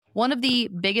One of the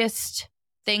biggest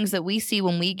things that we see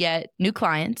when we get new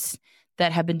clients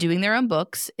that have been doing their own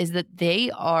books is that they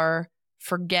are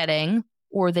forgetting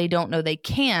or they don't know they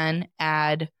can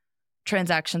add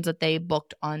transactions that they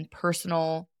booked on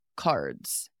personal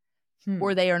cards,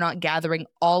 or they are not gathering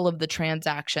all of the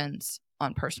transactions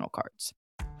on personal cards.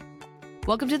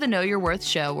 Welcome to the Know Your Worth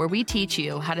show, where we teach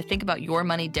you how to think about your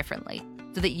money differently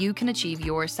so that you can achieve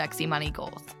your sexy money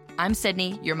goals. I'm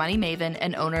Sydney, your money maven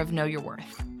and owner of Know Your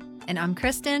Worth. And I'm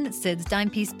Kristen, Sid's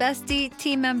dime piece bestie,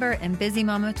 team member, and busy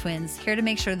mama of twins, here to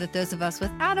make sure that those of us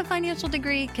without a financial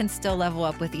degree can still level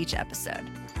up with each episode.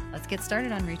 Let's get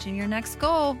started on reaching your next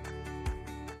goal.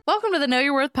 Welcome to the Know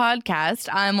Your Worth podcast.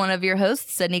 I'm one of your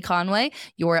hosts, Sydney Conway,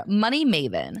 your money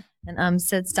maven. And I'm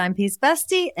Sid's dime piece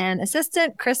bestie and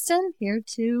assistant, Kristen, here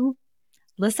to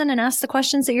listen and ask the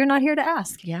questions that you're not here to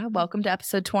ask. Yeah, welcome to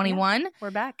episode 21. Yeah,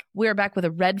 we're back. We're back with a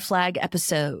red flag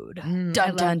episode. Dun,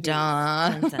 dun, dun.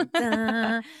 Dun, dun,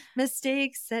 dun.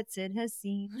 Mistakes that Sid has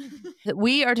seen.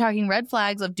 We are talking red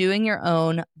flags of doing your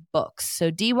own books. So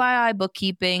DIY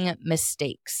bookkeeping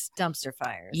mistakes. Dumpster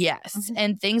fires. Yes.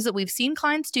 And things that we've seen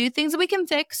clients do, things that we can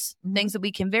fix, things that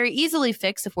we can very easily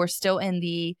fix if we're still in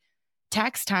the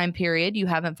tax time period. You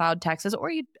haven't filed taxes, or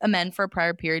you amend for a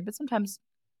prior period, but sometimes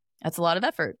that's a lot of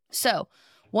effort. So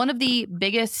one of the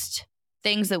biggest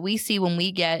things that we see when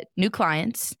we get new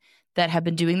clients that have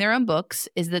been doing their own books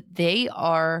is that they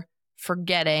are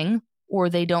forgetting or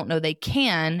they don't know they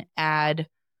can add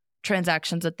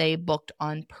transactions that they booked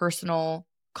on personal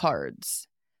cards,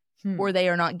 or they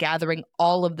are not gathering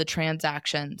all of the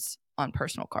transactions on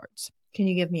personal cards. Can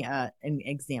you give me an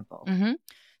example?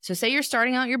 So say you're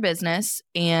starting out your business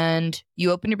and you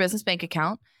open your business bank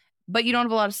account, but you don't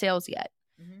have a lot of sales yet.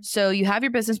 So you have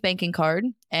your business banking card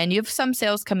and you have some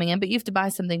sales coming in, but you have to buy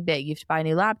something big. You have to buy a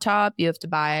new laptop. You have to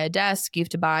buy a desk. You have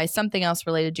to buy something else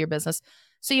related to your business.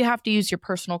 So you have to use your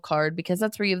personal card because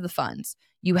that's where you have the funds.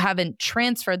 You haven't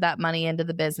transferred that money into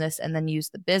the business and then use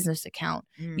the business account.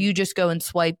 You just go and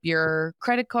swipe your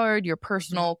credit card, your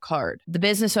personal card. The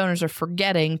business owners are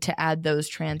forgetting to add those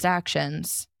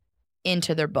transactions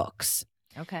into their books.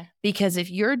 Okay. Because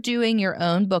if you're doing your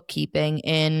own bookkeeping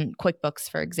in QuickBooks,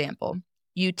 for example,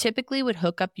 you typically would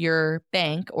hook up your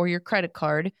bank or your credit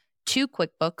card to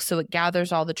QuickBooks so it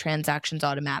gathers all the transactions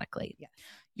automatically. Yes.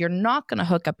 You're not going to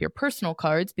hook up your personal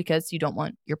cards because you don't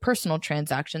want your personal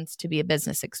transactions to be a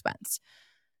business expense.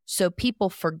 So people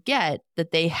forget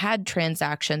that they had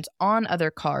transactions on other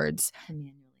cards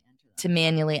to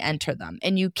manually enter them.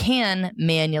 And you can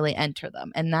manually enter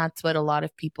them. And that's what a lot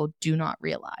of people do not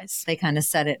realize. They kind of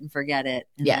set it and forget it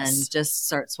and then just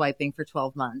start swiping for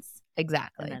 12 months.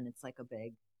 Exactly. And then it's like a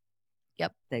big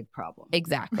problem.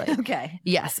 Exactly. Okay.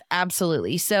 Yes,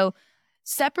 absolutely. So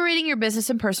separating your business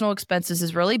and personal expenses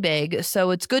is really big.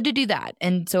 So it's good to do that.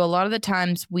 And so a lot of the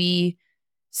times we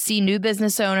see new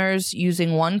business owners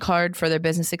using one card for their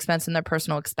business expense and their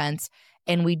personal expense.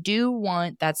 And we do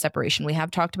want that separation. We have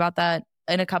talked about that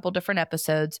in a couple different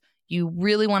episodes. You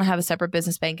really want to have a separate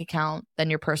business bank account than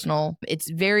your personal. It's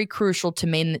very crucial to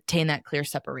maintain that clear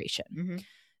separation.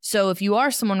 So if you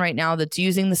are someone right now that's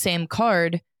using the same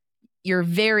card, you're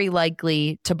very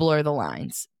likely to blur the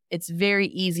lines. It's very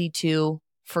easy to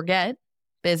forget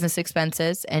business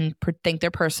expenses and think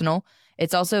they're personal.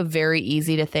 It's also very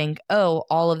easy to think, oh,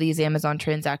 all of these Amazon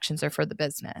transactions are for the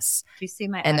business. Do you see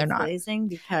my and eyes they're not glazing?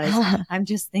 Because I'm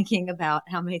just thinking about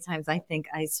how many times I think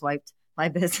I swiped my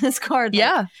business card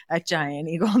like a giant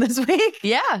eagle this week.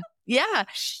 Yeah.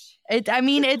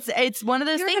 It's one of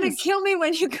those things. You're going to kill me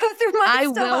when you go through my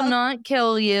stuff. I will not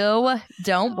kill you.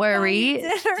 Don't worry.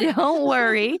 Don't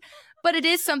worry. But it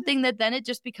is something that then it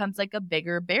just becomes like a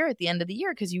bigger bear at the end of the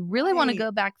year because you really want to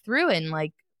go back through and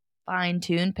like fine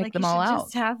tune, pick them all out.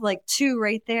 Just have like two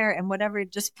right there and whatever.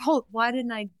 Just pull. Why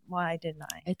didn't I?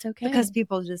 It's okay. Because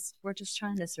we're just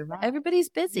trying to survive. Everybody's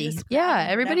busy. Yeah,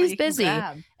 everybody's busy.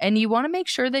 And you want to make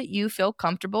sure that you feel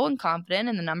comfortable and confident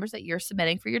and the numbers that you're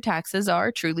submitting for your taxes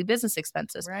are truly business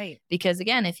expenses. Right. Because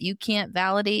again, if you can't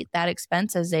validate that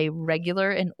expense as a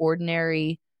regular and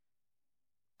ordinary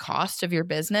cost of your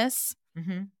business,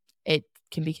 it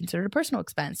can be considered a personal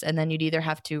expense. And then you'd either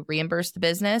have to reimburse the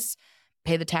business,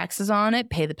 pay the taxes on it,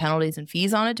 pay the penalties and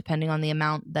fees on it, depending on the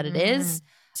amount that it is.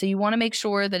 So you want to make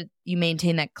sure that you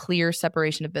maintain that clear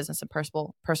separation of business and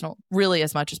personal really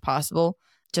as much as possible,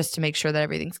 just to make sure that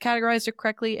everything's categorized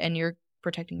correctly and you're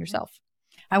protecting yourself.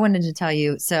 I wanted to tell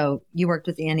you, so you worked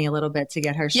with Annie a little bit to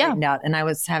get her straightened out. And I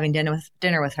was having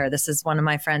dinner with her. This is one of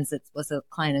my friends that was a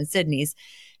client in Sydney's.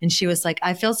 And she was like,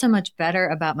 I feel so much better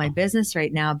about my business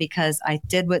right now because I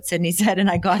did what Sydney said and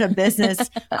I got a business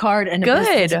card and a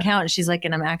business account. And she's like,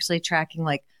 and I'm actually tracking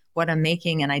like what I'm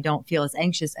making, and I don't feel as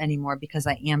anxious anymore because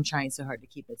I am trying so hard to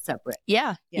keep it separate.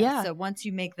 Yeah. So once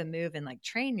you make the move and like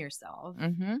train yourself.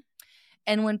 Mm-hmm.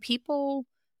 And when people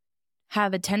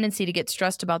have a tendency to get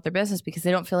stressed about their business because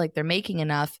they don't feel like they're making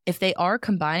enough, if they are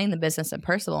combining the business and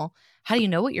personal, how do you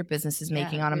know what your business is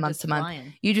making on a month to month?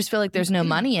 You just feel like there's no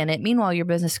money in it. Meanwhile, your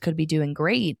business could be doing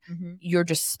great. You're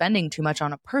just spending too much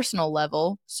on a personal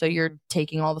level. So you're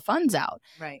taking all the funds out.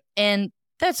 Right. And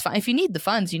that's fine. If you need the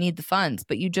funds, you need the funds,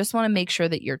 but you just want to make sure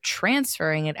that you're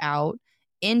transferring it out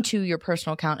into your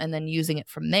personal account and then using it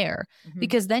from there,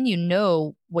 because then you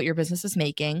know what your business is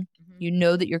making. You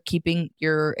know that you're keeping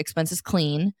your expenses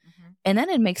clean, and then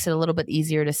it makes it a little bit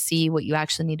easier to see what you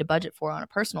actually need to budget for on a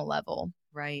personal level.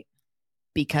 Right.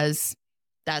 Because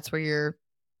that's where you're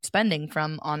spending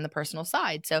from on the personal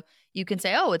side. So you can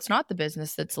say, oh, it's not the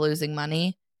business that's losing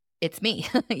money. It's me.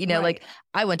 Like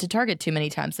I went to Target too many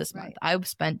times this month. I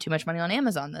spent too much money on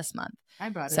Amazon this month. I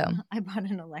bought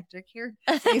an electric hair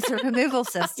laser removal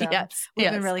system.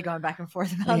 We've been really going back and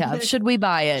forth about this. Should we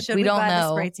buy it? We don't buy know.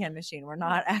 The spray tan machine. We're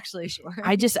not actually sure.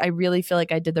 I really feel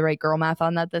like I did the right girl math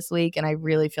on that this week, and I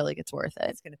really feel like it's worth it.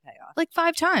 It's going to pay off. Like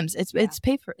 5 times. It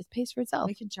pays for itself.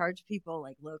 We can charge people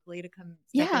like locally to come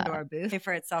step into our booth. Pay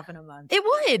for itself in a month. It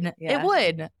would. It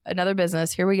would. Another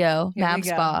business. Here we go.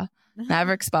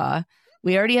 Maverick Spa.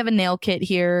 We already have a nail kit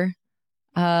here.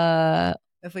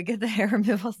 If we get the hair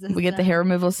removal system.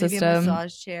 Maybe a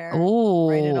massage chair. Oh.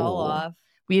 Write it all off.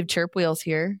 We have chirp wheels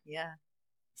here. Yeah.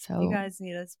 So you guys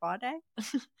need a spa day?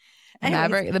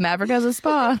 The Maverick has a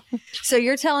spa. So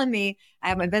you're telling me I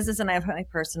have my business and I have my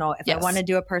personal. If I want to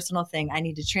do a personal thing, I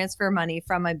need to transfer money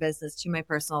from my business to my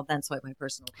personal, then swipe my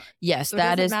personal card. Yes, so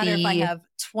that is if I have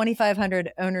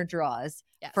 2,500 owner draws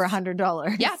for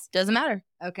 $100. Yeah, doesn't matter.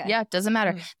 Okay. Yeah, doesn't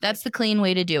matter. That's the clean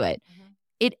way to do it.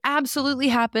 It absolutely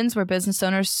happens where business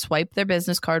owners swipe their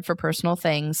business card for personal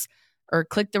things or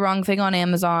click the wrong thing on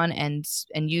Amazon and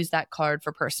use that card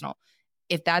for personal.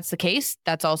 If that's the case,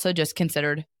 that's also just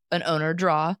considered an owner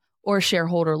draw or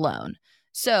shareholder loan.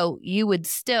 So you would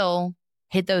still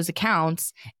hit those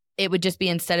accounts. It would just be,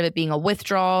 instead of it being a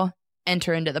withdrawal,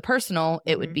 enter into the personal,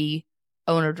 it would be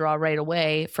owner draw right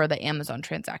away for the Amazon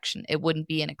transaction. It wouldn't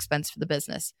be an expense for the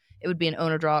business. It would be an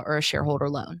owner draw or a shareholder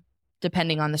loan,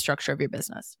 depending on the structure of your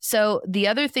business. So the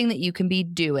other thing that you can be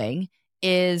doing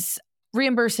is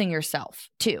reimbursing yourself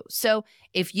too. So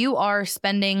if you are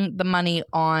spending the money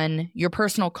on your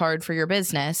personal card for your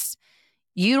business,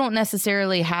 you don't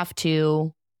necessarily have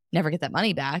to never get that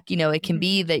money back. It can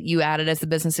be that you add it as a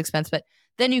business expense, but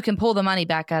then you can pull the money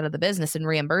back out of the business and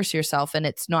reimburse yourself, and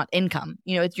it's not income.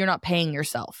 You're not paying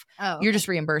yourself. Oh, okay. You're just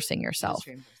reimbursing yourself.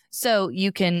 So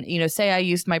you can, say I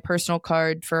used my personal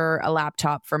card for a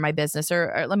laptop for my business,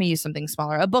 or let me use something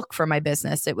smaller, a book for my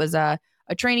business. It was a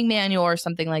training manual or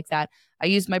something like that. I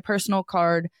used my personal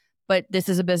card, but this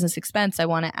is a business expense. I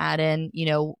want to add in,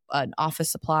 an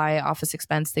office supply, office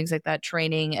expense, things like that,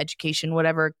 training, education,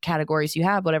 whatever categories you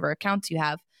have, whatever accounts you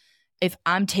have. If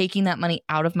I'm taking that money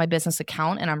out of my business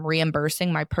account and I'm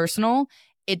reimbursing my personal,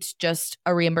 it's just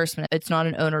a reimbursement. It's not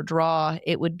an owner draw.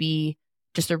 It would be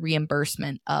just a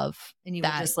reimbursement of and you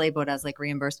that. Would just label it as like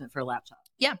reimbursement for a laptop.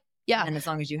 Yeah. Yeah. And as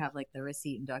long as you have like the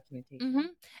receipt and documentation.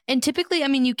 And typically,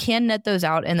 you can net those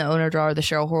out in the owner draw or the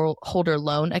shareholder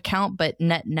loan account, but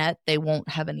net, they won't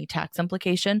have any tax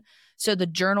implication. So the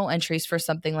journal entries for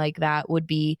something like that would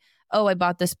be, oh, I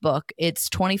bought this book. It's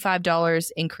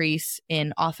 $25 increase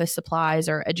in office supplies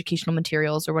or educational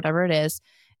materials or whatever it is.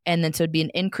 And then so it'd be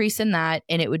an increase in that,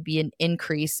 and it would be an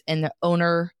increase in the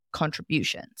owner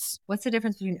contributions. What's the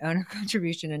difference between owner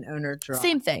contribution and owner draw?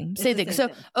 Same thing. So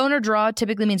owner draw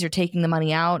typically means you're taking the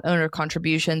money out. Owner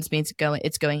contributions means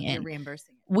it's going in. You're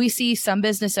reimbursing it. We see some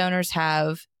business owners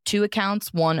have 2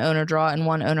 accounts, one owner draw and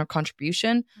one owner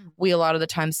contribution. We a lot of the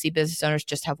time see business owners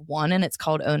just have one, and it's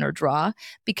called owner draw,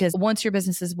 because once your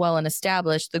business is well and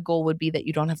established, the goal would be that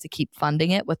you don't have to keep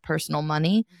funding it with personal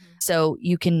money. So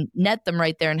you can net them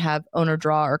right there and have owner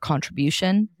draw or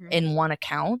contribution in one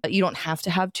account. But you don't have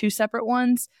to have 2 separate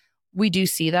ones. We do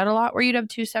see that a lot where you'd have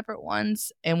 2 separate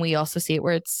ones, and we also see it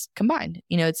where it's combined.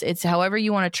 It's however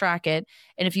you want to track it.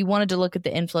 And if you wanted to look at the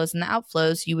inflows and the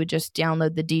outflows, you would just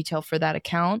download the detail for that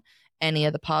account. Any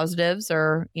of the positives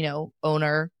are,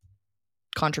 owner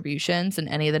contributions, and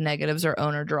any of the negatives are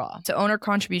owner draw. So owner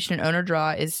contribution and owner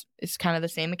draw is kind of the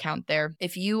same account there.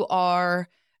 If you are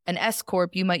an S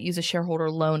Corp, you might use a shareholder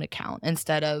loan account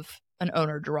instead of an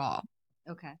owner draw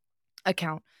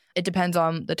account. It depends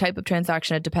on the type of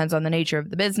transaction. It depends on the nature of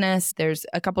the business. There's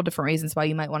a couple different reasons why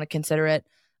you might want to consider it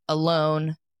a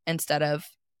loan instead of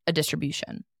a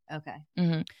distribution. Okay.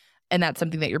 And that's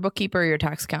something that your bookkeeper or your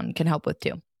tax accountant can help with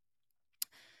too.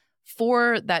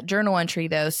 For that journal entry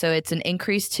though, so it's an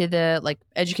increase to the like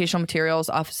educational materials,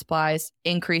 office supplies,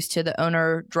 increase to the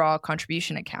owner draw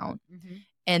contribution account. Mm-hmm.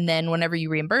 And then whenever you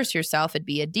reimburse yourself, it'd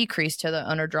be a decrease to the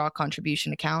owner draw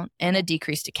contribution account and a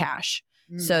decrease to cash.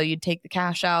 So you'd take the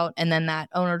cash out, and then that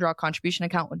owner draw contribution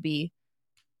account would be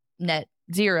net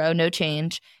zero, no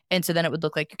change. And so then it would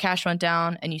look like your cash went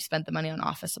down and you spent the money on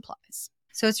office supplies.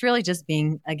 So it's really just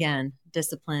being, again,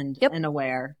 disciplined and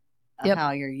aware of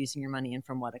how you're using your money and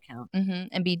from what account.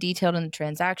 And be detailed in the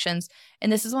transactions.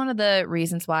 And this is one of the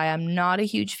reasons why I'm not a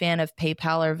huge fan of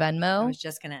PayPal or Venmo. I was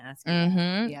just going to ask you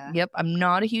that. Yeah. Yep. I'm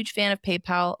not a huge fan of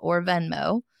PayPal or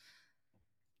Venmo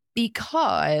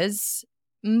because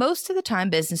most of the time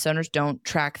business owners don't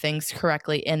track things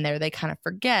correctly in there. They kind of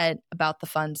forget about the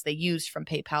funds they used from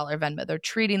PayPal or Venmo. They're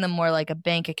treating them more like a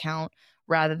bank account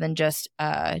rather than just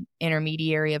an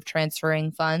intermediary of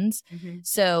transferring funds.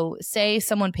 So say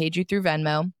someone paid you through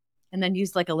Venmo. And then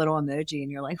used like a little emoji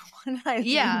and you're like, what did I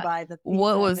mean by the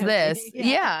what was emoji? This?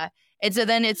 Yeah. And so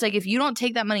then it's like, if you don't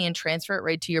take that money and transfer it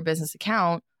right to your business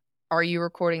account, are you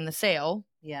recording the sale?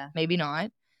 Yeah. Maybe not.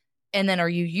 And then are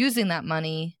you using that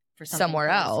money for somewhere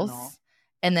else?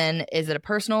 And then is it a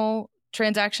personal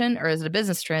transaction or is it a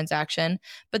business transaction?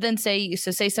 But then say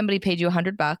somebody paid you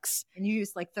 $100 and you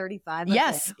used like 35 of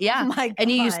it. Yeah. Oh my God. And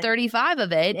you use 35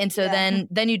 of it. And so then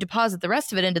you deposit the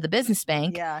rest of it into the business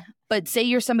bank. Yeah. But say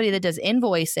you're somebody that does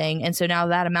invoicing, and so now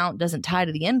that amount doesn't tie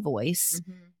to the invoice,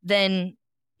 then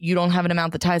you don't have an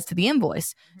amount that ties to the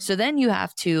invoice. So then you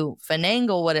have to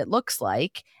finagle what it looks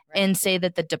like and say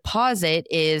that the deposit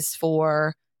is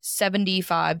for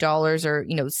 $75 or,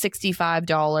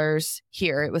 $65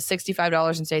 here. It was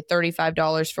 $65 and say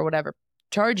 $35 for whatever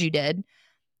charge you did,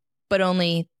 but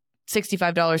only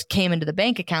 $65 came into the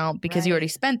bank account because you already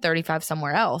spent $35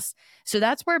 somewhere else. So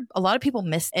that's where a lot of people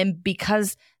miss. And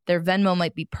because their Venmo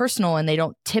might be personal and they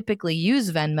don't typically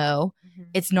use Venmo,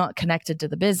 it's not connected to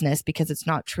the business because it's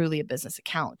not truly a business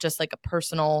account, just like a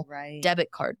personal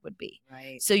debit card would be.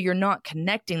 So you're not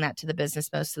connecting that to the business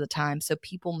most of the time. So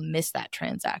people miss that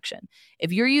transaction.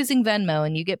 If you're using Venmo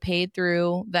and you get paid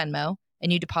through Venmo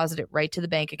and you deposit it right to the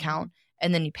bank account,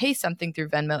 and then you pay something through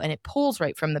Venmo and it pulls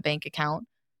right from the bank account,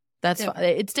 that's fine.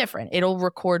 It's different. It'll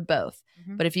record both.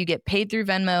 But if you get paid through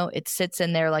Venmo, it sits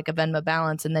in there like a Venmo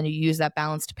balance, and then you use that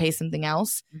balance to pay something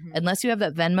else. Unless you have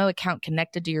that Venmo account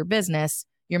connected to your business,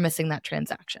 you're missing that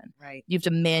transaction. You have to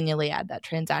manually add that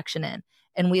transaction in.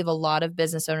 And we have a lot of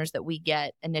business owners that we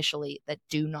get initially that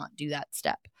do not do that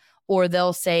step. Or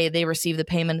they'll say they receive the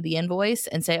payment of the invoice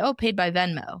and say, oh, paid by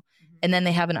Venmo. And then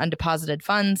they have an undeposited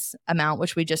funds amount,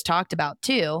 which we just talked about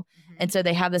too. And so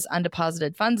they have this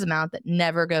undeposited funds amount that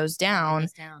never goes down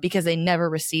because they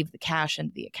never receive the cash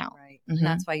into the account. And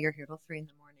that's why you're here till 3 a.m.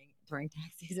 during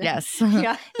tax season. Yes.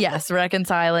 Yes.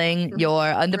 Reconciling your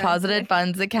undeposited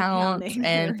funds account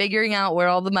and figuring out where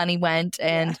all the money went.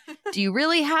 And do you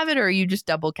really have it, or are you just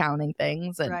double counting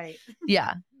things? And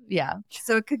Yeah.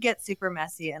 So it could get super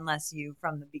messy unless you,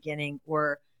 from the beginning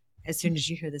or as soon as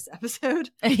you hear this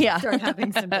episode, start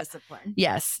having some discipline.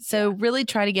 Yes. So really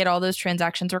try to get all those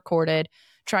transactions recorded.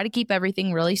 Try to keep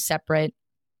everything really separate.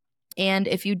 And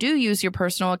if you do use your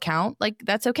personal account, like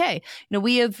that's okay.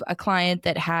 We have a client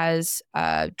that has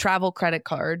a travel credit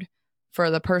card for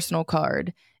the personal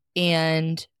card,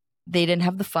 and they didn't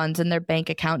have the funds in their bank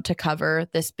account to cover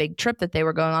this big trip that they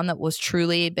were going on that was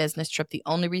truly a business trip. The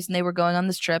only reason they were going on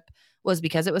this trip was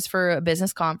because it was for a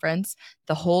business conference.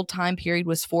 The whole time period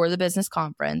was for the business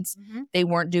conference. They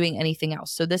weren't doing anything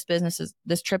else. So this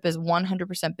trip is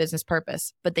 100% business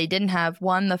purpose, but they didn't have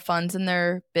the funds in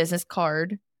their business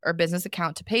card or business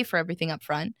account to pay for everything up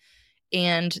front.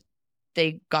 And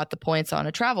they got the points on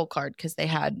a travel card because they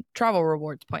had travel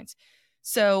rewards points.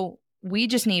 So we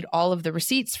just need all of the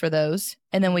receipts for those,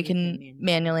 and then we can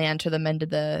manually enter them into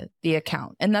the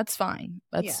account, and that's fine.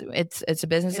 It's a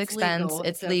business expense.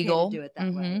 It's legal. To do it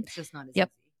that way. It's just not as easy.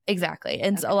 Exactly.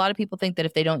 And a lot of people think that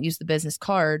if they don't use the business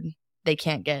card, they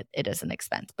can't get it as an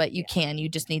expense, but you can. You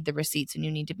just need the receipts, and you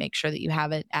need to make sure that you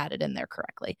have it added in there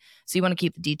correctly. So you want to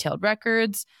keep the detailed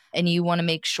records, and you want to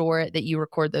make sure that you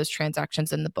record those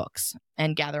transactions in the books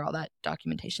and gather all that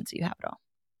documentation so you have it all.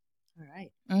 All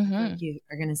right. I think you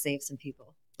are going to save some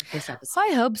people with this episode.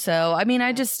 I hope so. I mean,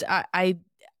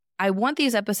 I want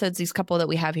these episodes, these couple that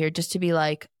we have here, just to be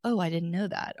like, oh, I didn't know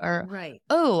that. Or,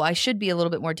 oh, I should be a little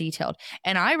bit more detailed.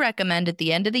 And I recommend at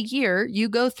the end of the year, you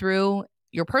go through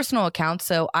your personal accounts.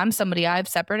 So I'm somebody, I have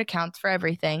separate accounts for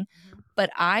everything, but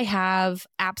I have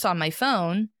apps on my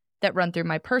phone that run through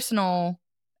my personal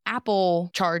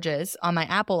Apple charges on my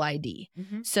Apple ID.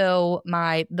 So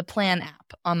the plan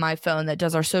app on my phone that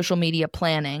does our social media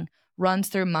planning runs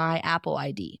through my Apple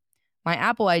ID. my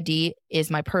Apple ID is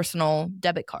my personal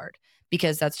debit card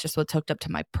because that's just what's hooked up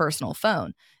to my personal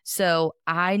phone. So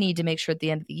I need to make sure at the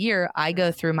end of the year, I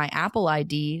go through my Apple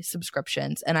ID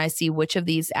subscriptions and I see which of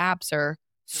these apps are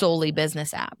solely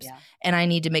business apps. Yeah. And I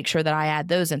need to make sure that I add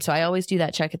those in. So I always do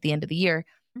that check at the end of the year.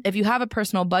 If you have a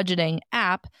personal budgeting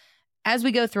app, as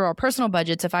we go through our personal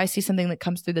budgets, if I see something that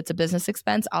comes through that's a business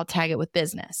expense, I'll tag it with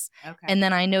business. Okay. And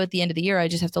then I know at the end of the year, I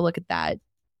just have to look at that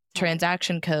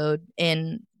transaction code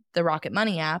in the Rocket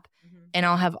Money app, and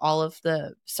I'll have all of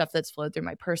the stuff that's flowed through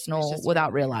my personal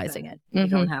without realizing it. You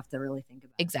don't have to really think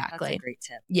about it. Exactly. That's a great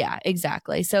tip. Yeah,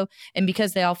 exactly. So, and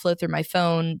because they all flow through my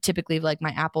phone, typically like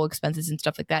my Apple expenses and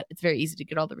stuff like that, it's very easy to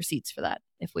get all the receipts for that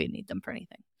if we need them for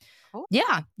anything. Cool.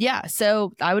 Yeah.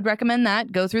 So I would recommend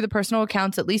that. Go through the personal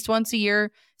accounts at least once a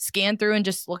year, scan through and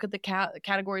just look at the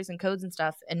categories and codes and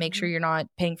stuff and make sure you're not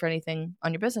paying for anything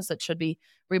on your business that should be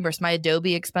reimbursed. My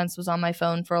Adobe expense was on my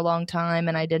phone for a long time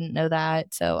and I didn't know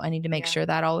that. So I need to make sure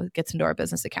that all gets into our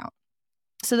business account.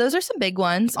 So those are some big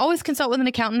ones. Always consult with an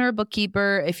accountant or a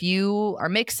bookkeeper. If you are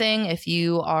mixing, if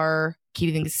you are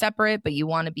keeping things separate, but you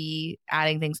want to be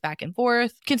adding things back and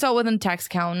forth, consult with a tax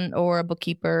accountant or a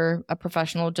bookkeeper, a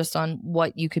professional, just on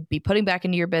what you could be putting back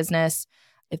into your business.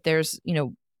 If there's,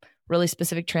 really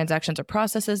specific transactions or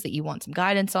processes that you want some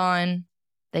guidance on,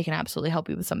 they can absolutely help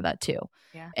you with some of that too.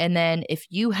 Yeah. And then if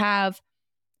you have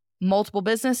multiple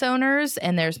business owners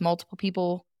and there's multiple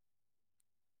people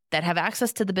that have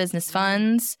access to the business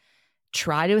funds,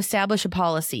 try to establish a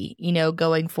policy,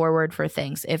 going forward for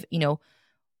things. If,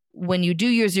 when you do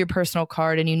use your personal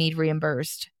card and you need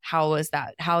reimbursed, how is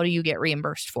that? How do you get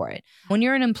reimbursed for it? When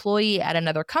you're an employee at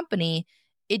another company,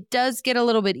 it does get a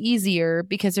little bit easier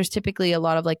because there's typically a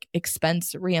lot of like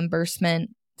expense reimbursement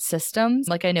systems.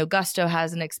 Like I know Gusto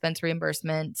has an expense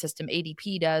reimbursement system,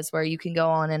 ADP does, where you can go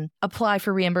on and apply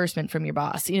for reimbursement from your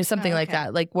boss, something like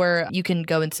that, like where you can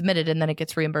go and submit it and then it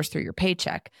gets reimbursed through your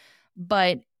paycheck.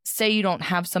 But say you don't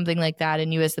have something like that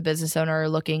and you as the business owner are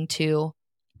looking to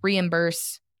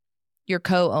reimburse your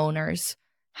co-owners,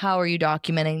 how are you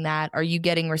documenting that? Are you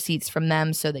getting receipts from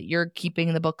them so that you're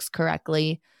keeping the books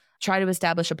correctly? Try to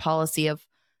establish a policy of,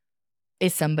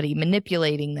 is somebody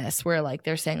manipulating this where like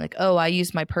they're saying like, oh, I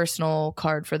used my personal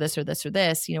card for this or this or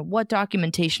this. What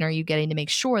documentation are you getting to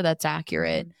make sure that's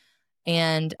accurate?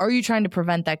 And are you trying to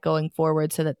prevent that going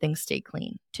forward so that things stay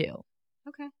clean too?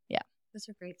 Okay. Yeah. Those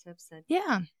are great tips.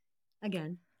 Yeah.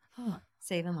 Again,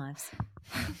 saving lives.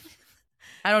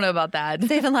 I don't know about that.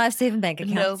 Saving lives, saving bank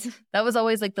accounts. No, that was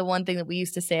always like the one thing that we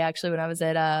used to say actually when I was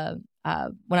at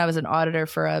when I was an auditor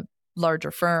for a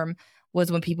larger firm,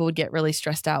 was when people would get really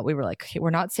stressed out. We were like, okay, we're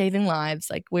not saving lives.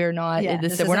 Like we're not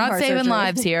we're not saving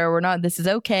lives here. We're not, this is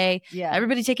okay. Yeah.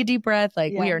 Everybody take a deep breath.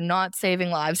 Like we are not saving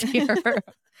lives here.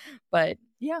 But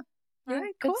yeah. All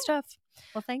right, good stuff.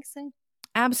 Well, thanks, Sam.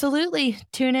 Absolutely.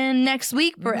 Tune in next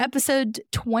week for episode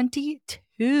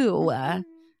 22. I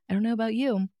don't know about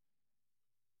you.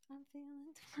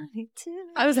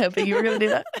 I was hoping you were going to do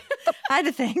that. I had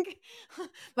to think.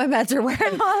 My meds are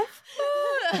wearing off.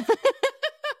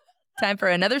 Time for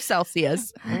another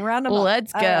Celsius. Round them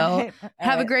Let's up. go. All right.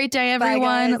 Have a great day,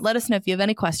 everyone. Bye, let us know if you have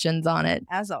any questions on it.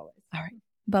 As always. All right.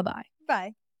 Bye-bye.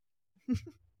 Bye.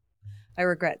 I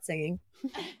regret singing.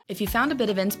 If you found a bit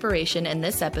of inspiration in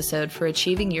this episode for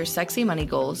achieving your sexy money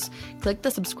goals, click the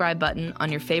subscribe button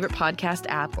on your favorite podcast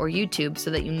app or YouTube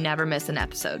so that you never miss an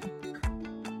episode.